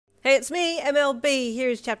Hey, it's me, MLB. Here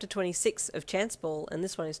is chapter 26 of Chance Ball, and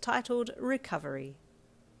this one is titled Recovery.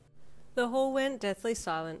 The hall went deathly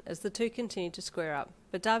silent as the two continued to square up,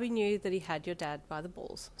 but Dabi knew that he had your dad by the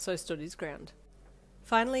balls, so stood his ground.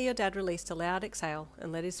 Finally, your dad released a loud exhale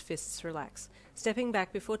and let his fists relax, stepping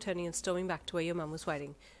back before turning and storming back to where your mum was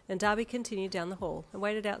waiting, and Dabi continued down the hall and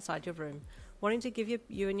waited outside your room, wanting to give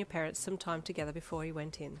you and your parents some time together before he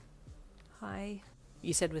went in. "Hi,"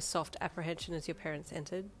 you said with soft apprehension as your parents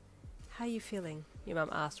entered. "How are you feeling?" your mum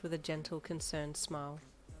asked with a gentle, concerned smile.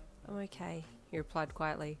 "I'm okay," he replied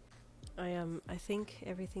quietly. I think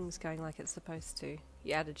everything's going like it's supposed to,"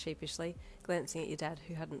 you added sheepishly, glancing at your dad,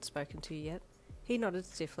 who hadn't spoken to you yet. He nodded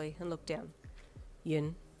stiffly and looked down.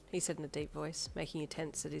 "Yin," he said in a deep voice, making you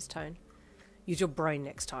tense at his tone. "Use your brain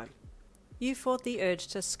next time." You fought the urge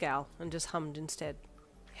to scowl and just hummed instead.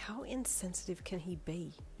 How insensitive can he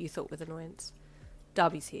be, you thought with annoyance.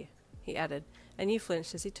 "Dabi's here," he added, and you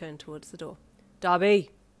flinched as he turned towards the door. "Dabi!"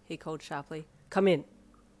 he called sharply. "Come in."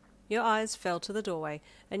 Your eyes fell to the doorway,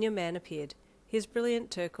 and your man appeared, his brilliant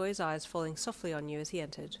turquoise eyes falling softly on you as he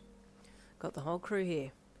entered. "Got the whole crew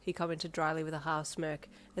here," he commented dryly with a half smirk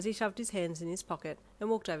as he shoved his hands in his pocket and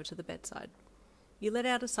walked over to the bedside. You let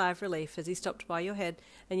out a sigh of relief as he stopped by your head,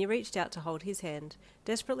 and you reached out to hold his hand,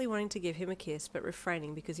 desperately wanting to give him a kiss but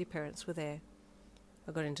refraining because your parents were there.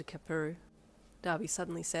 "I got into Kappuru," Dabi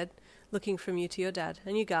suddenly said, looking from you to your dad,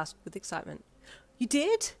 and you gasped with excitement. "You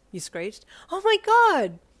did?" you screeched. "Oh my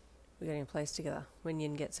god!" "We're getting a place together when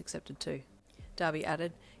Yin gets accepted too," Dabi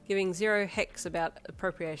added, giving zero hex about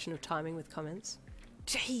appropriation of timing with comments.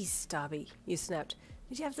 "Jeez, Dabi," you snapped.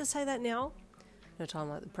 "Did you have to say that now?" "No time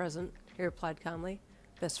like the present," he replied calmly.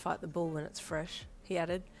 "Best fight the bull when it's fresh," he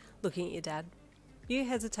added, looking at your dad. You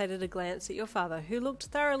hesitated a glance at your father, who looked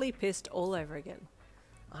thoroughly pissed all over again.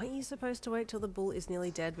 "Aren't you supposed to wait till the bull is nearly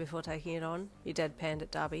dead before taking it on?" you deadpanned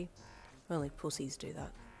at Dabi. "Only pussies do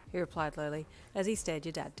that," he replied lowly, as he stared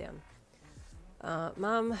your dad down.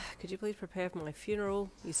 Mum, could you please prepare for my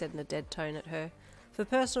funeral?" you said in a dead tone at her. "For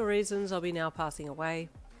personal reasons, I'll be now passing away."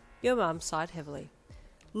 Your mum sighed heavily.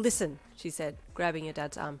 "Listen," she said, grabbing your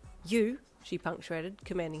dad's arm. "You," she punctuated,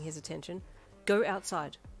 commanding his attention, "go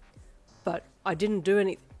outside." "But I didn't do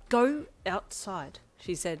any—" "Go outside,"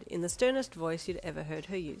 she said in the sternest voice you'd ever heard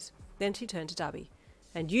her use. Then she turned to Dabi.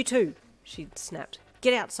 "And you too," she snapped.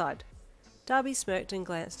 "Get outside." Dabi smirked and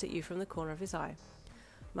glanced at you from the corner of his eye.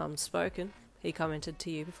 "Mum's spoken," he commented to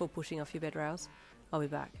you before pushing off your bed rails. "I'll be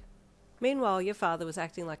back." Meanwhile, your father was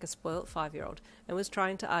acting like a spoilt 5-year-old and was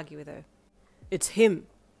trying to argue with her. "It's him,"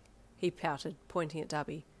 he pouted, pointing at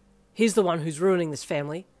Dabi. "He's the one who's ruining this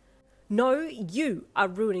family." "No, you are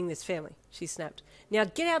ruining this family," she snapped. "Now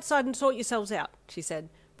get outside and sort yourselves out," she said,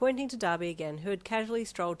 pointing to Dabi again, who had casually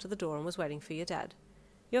strolled to the door and was waiting for your dad.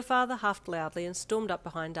 Your father huffed loudly and stormed up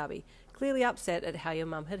behind Dabi, clearly upset at how your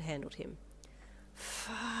mum had handled him.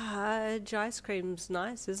 "Fudge, ice cream's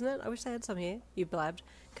nice, isn't it? I wish they had some here," you blabbed,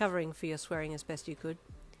 covering for your swearing as best you could.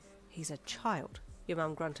 "He's a child," your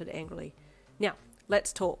mum grunted angrily. "Now,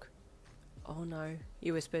 let's talk." "Oh no,"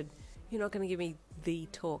 you whispered. "You're not going to give me the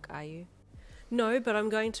talk, are you?" "No, but I'm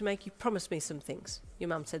going to make you promise me some things," your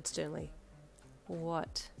mum said sternly.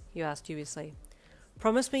 "What?" you asked dubiously.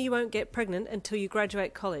 "Promise me you won't get pregnant until you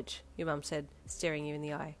graduate college," your mum said, staring you in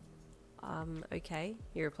the eye. Okay,"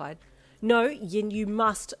 you replied. "No, Yin, you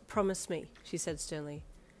must promise me," she said sternly.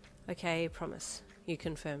 "Okay, promise," you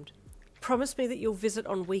confirmed. "Promise me that you'll visit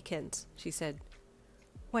on weekends," she said.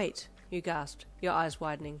 "Wait," you gasped, your eyes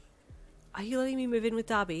widening. "Are you letting me move in with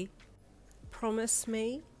Dabi?" "Promise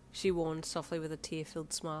me," she warned softly with a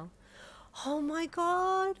tear-filled smile. "Oh my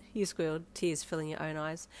god," you squealed, tears filling your own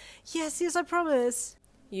eyes. Yes, I promise,"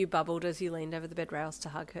 you bubbled as you leaned over the bed rails to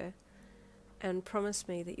hug her. "And promise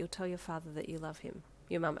me that you'll tell your father that you love him,"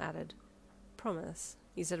 your mum added. "Promise,"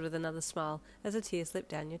 you said with another smile as a tear slipped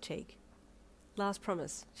down your cheek. "Last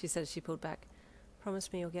promise," she said as she pulled back.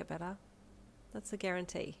 "Promise me you'll get better." "That's a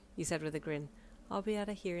guarantee," you said with a grin. "I'll be out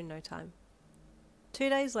of here in no time." 2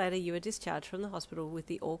 days later you were discharged from the hospital with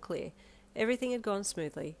the all clear. Everything had gone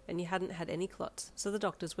smoothly, and you hadn't had any clots, so the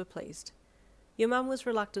doctors were pleased. Your mum was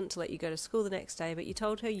reluctant to let you go to school the next day, but you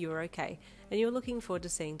told her you were okay, and you were looking forward to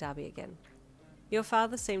seeing Dabi again. Your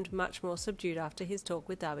father seemed much more subdued after his talk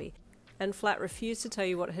with Dabi, and flat refused to tell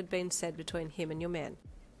you what had been said between him and your man.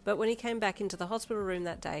 But when he came back into the hospital room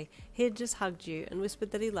that day, he had just hugged you and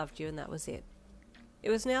whispered that he loved you, and that was it. It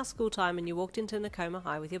was now school time, and you walked into Nekoma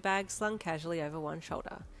High with your bag slung casually over one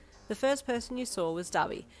shoulder. The first person you saw was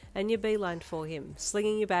Dabi, and you beelined for him,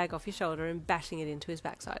 slinging your bag off your shoulder and bashing it into his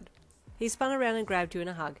backside. He spun around and grabbed you in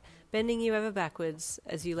a hug, bending you over backwards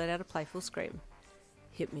as you let out a playful scream.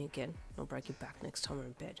 "Hit me again, I'll break your back next time we're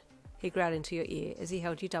in bed," he growled into your ear as he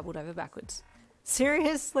held you doubled over backwards.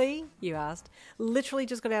 Seriously? You asked. Literally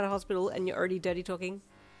just got out of hospital and you're already dirty talking?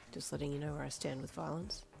 Just letting you know where I stand with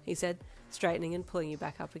violence, he said, straightening and pulling you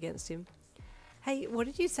back up against him. Hey, what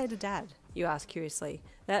did you say to Dad? You asked curiously,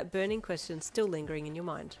 that burning question still lingering in your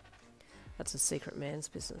mind. That's a secret man's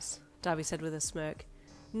business, Dabi said with a smirk.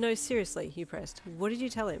 No, seriously, you pressed. What did you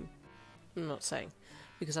tell him? I'm not saying,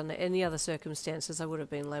 because under any other circumstances I would have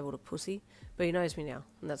been labelled a pussy, but he knows me now,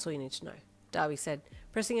 and that's all you need to know, Dabi said,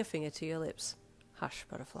 pressing a finger to your lips. Hush,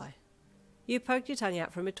 butterfly. You poked your tongue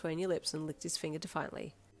out from between your lips and licked his finger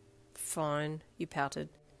defiantly. Fine, you pouted,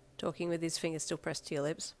 talking with his finger still pressed to your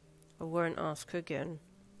lips. I won't ask again.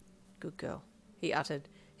 Good girl, he uttered,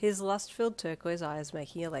 his lust-filled turquoise eyes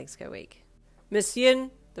making your legs go weak. Miss Yin,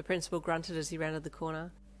 the principal grunted as he rounded the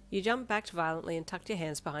corner. You jumped back violently and tucked your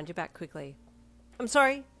hands behind your back quickly. I'm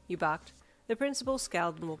sorry, you barked. The principal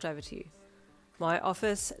scowled and walked over to you. My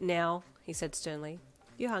office now, he said sternly.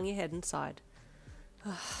 You hung your head and sighed.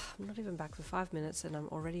 I'm not even back for 5 minutes and I'm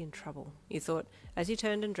already in trouble, you thought, as you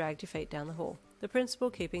turned and dragged your feet down the hall, the principal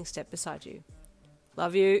keeping step beside you.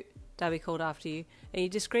 Love you, Dabi called after you, and you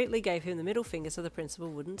discreetly gave him the middle finger so the principal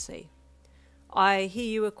wouldn't see. I hear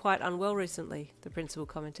you were quite unwell recently, the principal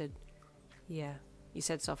commented. Yeah, you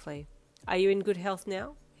said softly. Are you in good health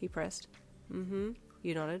now? He pressed. Mm-hmm,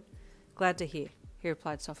 you nodded. Glad to hear, he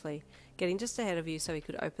replied softly, getting just ahead of you so he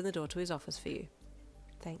could open the door to his office for you.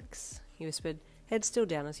 Thanks, he whispered, head still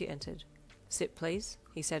down as you entered. Sit, please,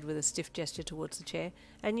 he said with a stiff gesture towards the chair,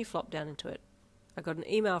 and you flopped down into it. I got an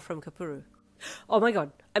email from Kappuru. Oh my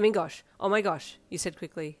god, oh my gosh, you said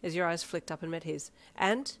quickly, as your eyes flicked up and met his.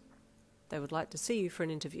 And they would like to see you for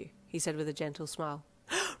an interview, he said with a gentle smile.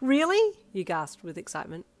 Really? You gasped with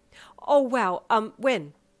excitement. Oh wow,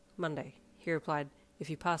 when? Monday, he replied. If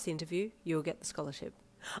you pass the interview, you will get the scholarship.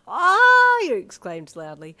 Ah, you exclaimed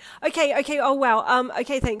loudly. Okay, oh wow,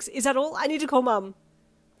 okay, thanks. Is that all? I need to call Mum.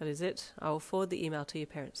 That is it. I will forward the email to your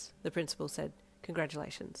parents, the principal said.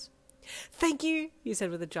 Congratulations. Thank you, you said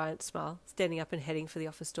with a giant smile, standing up and heading for the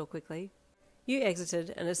office door quickly. You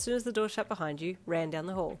exited, and as soon as the door shut behind you, ran down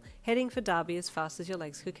the hall, heading for Dabi as fast as your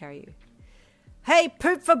legs could carry you. Hey,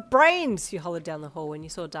 poop for brains! You hollered down the hall when you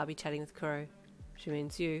saw Dabi chatting with Kuro. She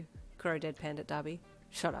means you, Kuro deadpanned at Dabi.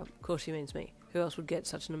 Shut up, of course she means me. Who else would get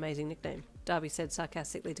such an amazing nickname? Dabi said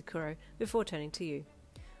sarcastically to Kuro, before turning to you.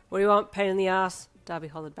 What do you want, pain in the ass? Dabi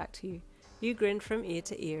hollered back to you. You grinned from ear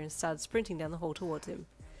to ear and started sprinting down the hall towards him.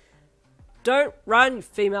 Don't run, you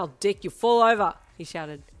female dick, you'll fall over, he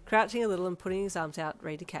shouted, crouching a little and putting his arms out,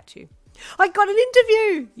 ready to catch you. I got an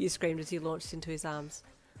interview, you screamed as you launched into his arms.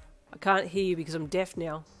 I can't hear you because I'm deaf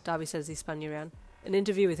now, Dabi said as he spun you around. An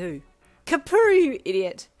interview with who? Kappuru, you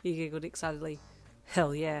idiot, he giggled excitedly.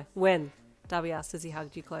 Hell yeah, when? Dabi asked as he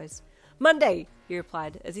hugged you close. Monday, you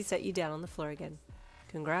replied as he set you down on the floor again.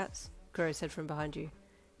 Congrats, Kuro said from behind you.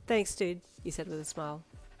 Thanks, dude, you said with a smile.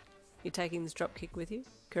 You taking this dropkick with you?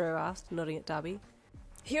 Kuro asked, nodding at Dabi.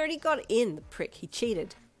 He already got in, the prick. He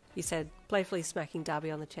cheated, you said, playfully smacking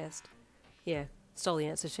Dabi on the chest. Yeah, stole the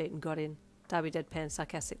answer sheet and got in. Dabi deadpanned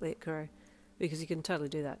sarcastically at Kuro. Because you can totally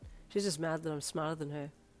do that. She's just mad that I'm smarter than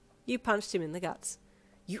her. You punched him in the guts.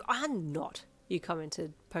 You are not, you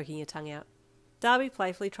commented, poking your tongue out. Dabi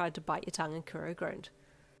playfully tried to bite your tongue and Kuro groaned.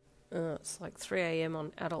 It's like 3 a.m.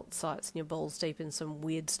 on adult sites and your balls deep in some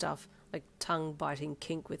weird stuff, like tongue-biting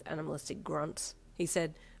kink with animalistic grunts, he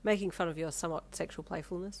said, making fun of your somewhat sexual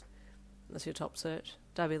playfulness. That's your top search,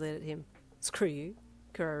 Dabi leered at him. Screw you,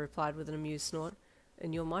 Kuro replied with an amused snort.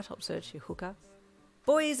 And you're my top search, you hooker.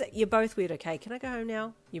 Boys, you're both weird, okay? Can I go home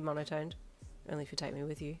now? You monotoned. Only if you take me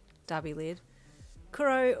with you, Dabi leered.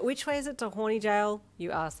 Kuro, which way is it to horny jail?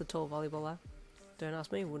 You asked the tall volleyballer. Don't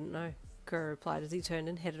ask me, wouldn't know, Kuro replied as he turned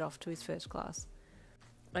and headed off to his first class.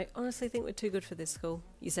 I honestly think we're too good for this school,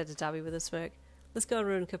 you said to Dabi with a smirk. Let's go and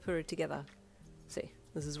ruin Kappuru together. See,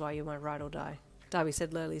 this is why you're my ride or die, Dabi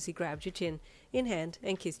said lowly as he grabbed your chin in hand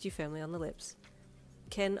and kissed you firmly on the lips.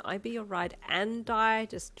 Can I be your ride and die?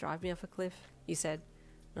 Just drive me off a cliff, you said.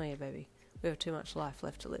 Oh yeah, baby, we have too much life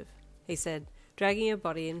left to live, he said, dragging your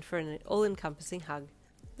body in for an all-encompassing hug.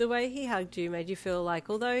 The way he hugged you made you feel like,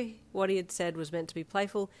 although what he had said was meant to be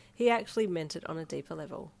playful, he actually meant it on a deeper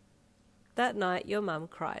level. That night, your mum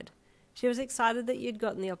cried. She was excited that you'd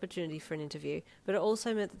gotten the opportunity for an interview, but it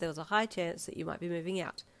also meant that there was a high chance that you might be moving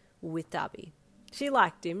out with Dabi. She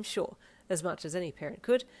liked him, sure, as much as any parent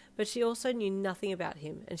could, but she also knew nothing about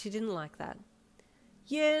him, and she didn't like that.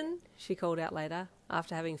 Yen, she called out later,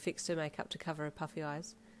 after having fixed her makeup to cover her puffy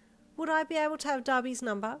eyes. Would I be able to have Dabi's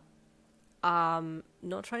number?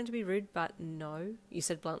 Not trying to be rude, but no, you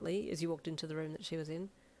said bluntly as you walked into the room that she was in.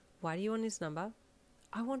 Why do you want his number?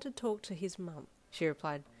 I want to talk to his mum, she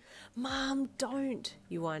replied. Mum, don't,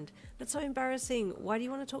 you whined. That's so embarrassing. Why do you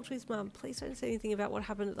want to talk to his mum? Please don't say anything about what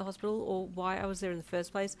happened at the hospital or why I was there in the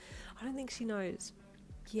first place. I don't think she knows.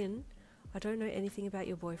 Yin, I don't know anything about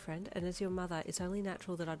your boyfriend, and as your mother, it's only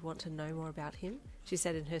natural that I'd want to know more about him, she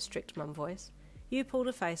said in her strict mum voice. You pulled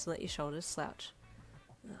a face and let your shoulders slouch.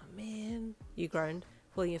 Oh man, you groaned,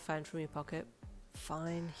 pulling your phone from your pocket.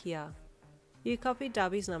 Fine, here. You copied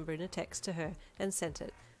Dabi's number in a text to her and sent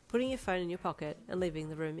it, putting your phone in your pocket and leaving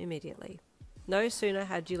the room immediately. No sooner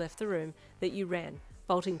had you left the room that you ran,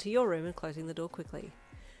 bolting to your room and closing the door quickly.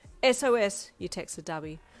 SOS, you texted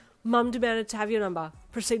Dabi. Mum demanded to have your number.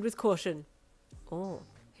 Proceed with caution. Oh,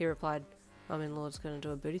 he replied. Mum-in-law's going to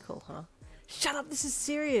do a booty call, huh? Shut up, this is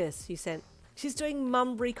serious, you sent. She's doing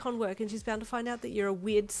mum recon work and she's bound to find out that you're a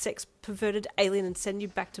weird, sex-perverted alien and send you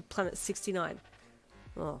back to planet 69.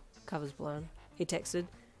 Oh, cover's blown, he texted.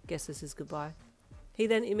 Guess this is goodbye. He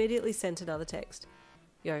then immediately sent another text.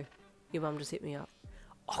 Yo, your mum just hit me up.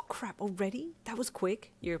 Oh crap, already? That was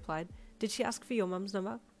quick, you replied. Did she ask for your mum's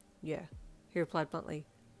number? Yeah, he replied bluntly.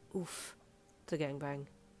 Oof, it's a gangbang.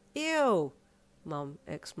 Ew! Mum,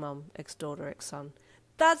 ex-daughter, ex-son.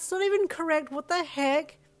 That's not even correct, what the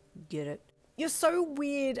heck? Get it. You're so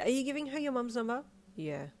weird. Are you giving her your mum's number?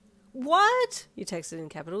 Yeah. What? You texted in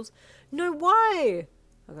capitals. No, why?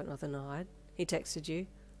 I got nothing to hide. He texted you.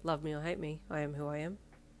 Love me or hate me, I am who I am.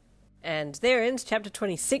 And there ends chapter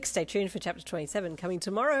 26. Stay tuned for chapter 27 coming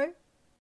tomorrow.